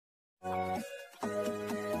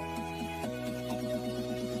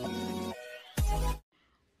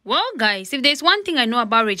Well, guys, if there's one thing I know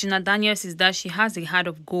about Regina Daniels is that she has a heart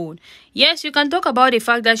of gold. Yes, you can talk about the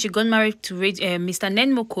fact that she got married to Mr. Ned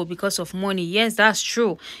Nwoko because of money. Yes, that's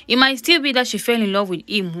true. It might still be that she fell in love with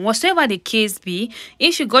him. Whatever the case be,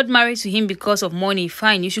 if she got married to him because of money,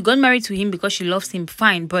 fine. If she got married to him because she loves him,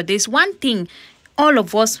 fine. But there's one thing all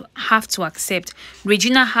of us have to accept.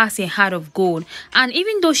 Regina has a heart of gold, and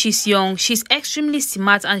even though she's young, she's extremely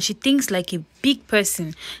smart and she thinks like a big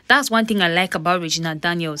person. That's one thing I like about Regina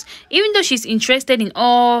Daniels. Even though she's interested in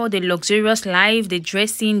all the luxurious life, the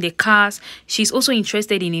dressing, the cars, she's also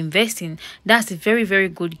interested in investing. That's a very, very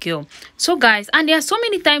good girl. So guys, and there are so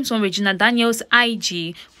many times on Regina Daniels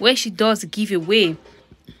IG where she does giveaway.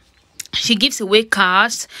 She gives away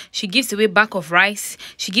cars, she gives away bag of rice,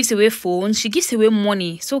 she gives away phones, she gives away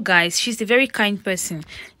money. So guys, she's a very kind person.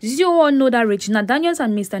 Did you all know that Regina Daniels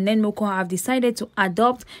and Mr. Ned Nwoko have decided to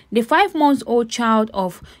adopt the 5-month-old child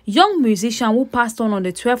of young musician who passed on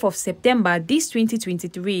the 12th of September this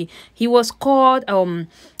 2023. He was called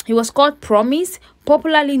Promise,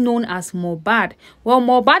 popularly known as Mohbad. Well,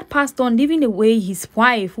 Mohbad passed on, leaving away his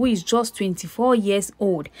wife, who is just 24 years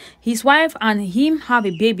old. His wife and him have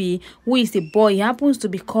a baby, who is a boy. He happens to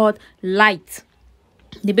be called Light.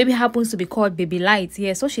 The baby happens to be called Baby Light.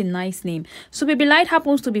 Yeah, such a nice name. So Baby Light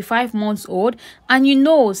happens to be 5 months old. And you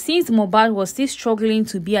know, since Mohbad was still struggling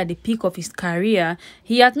to be at the peak of his career,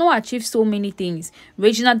 he had not achieved so many things.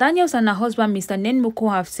 Regina Daniels and her husband, Mr. Ned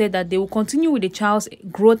Nwoko, have said that they will continue with the child's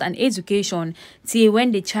growth and education till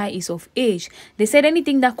when the child is of age. They said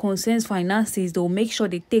anything that concerns finances, they'll make sure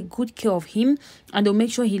they take good care of him and they'll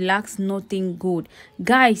make sure he lacks nothing good.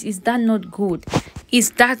 Guys, is that not good?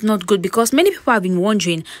 Is that not good? Because many people have been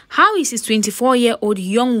wondering, how is his 24-year-old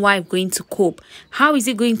young wife going to cope? How is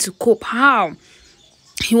he going to cope? How?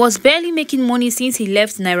 He was barely making money since he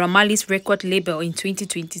left Naira Marley's record label in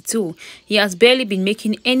 2022. He has barely been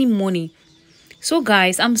making any money. So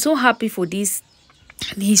guys, I'm so happy for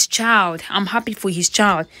his child. I'm happy for his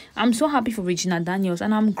child. I'm so happy for Regina Daniels,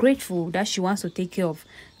 and I'm grateful that she wants to take care of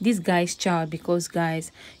this guy's child. Because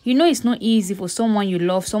guys, you know, it's not easy for someone you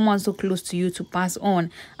love, someone so close to you, to pass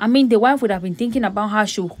on. I mean, the wife would have been thinking about how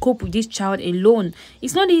she would cope with this child alone.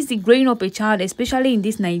 It's not easy growing up a child, especially in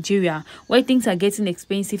this Nigeria where things are getting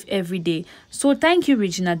expensive every day. So thank you,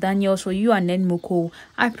 Regina Daniels, for you and Ned Nwoko.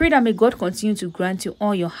 I pray that may God continue to grant you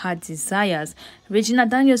all your heart desires. Regina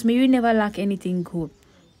Daniels, may you never lack anything good.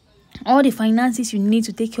 All the finances you need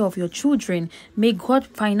to take care of your children, may God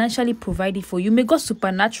financially provide it for you. May God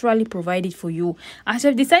supernaturally provide it for you. As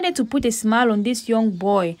you've decided to put a smile on this young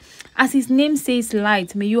boy, as his name says,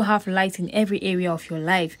 Light, may you have light in every area of your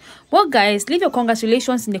life. Well guys, leave your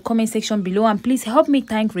congratulations in the comment section below, and please help me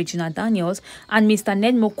thank Regina Daniels and Mr.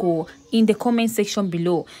 Ned Nwoko in the comment section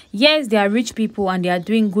below. Yes, they are rich people and they are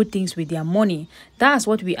doing good things with their money. That's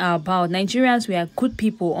what we are about. Nigerians, we are good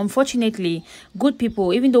people. Unfortunately, good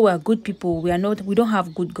people, even though we are good people, we don't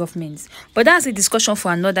have good governments. But that's a discussion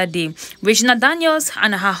for another day. Regina Daniels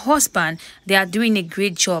and her husband, they are doing a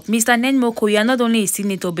great job. Mr. Ned Nwoko, you are not only a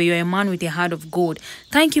senator, but you're a man with a heart of gold.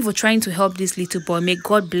 Thank you for trying to help this little boy. May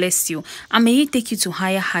God bless you, and may he take you to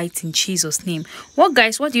higher heights in Jesus' name. Well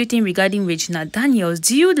guys, what do you think regarding Regina Daniels?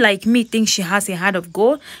 Do you, like me, think she has a heart of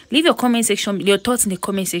gold? Leave your comment section, your thoughts in the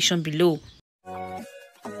comment section below.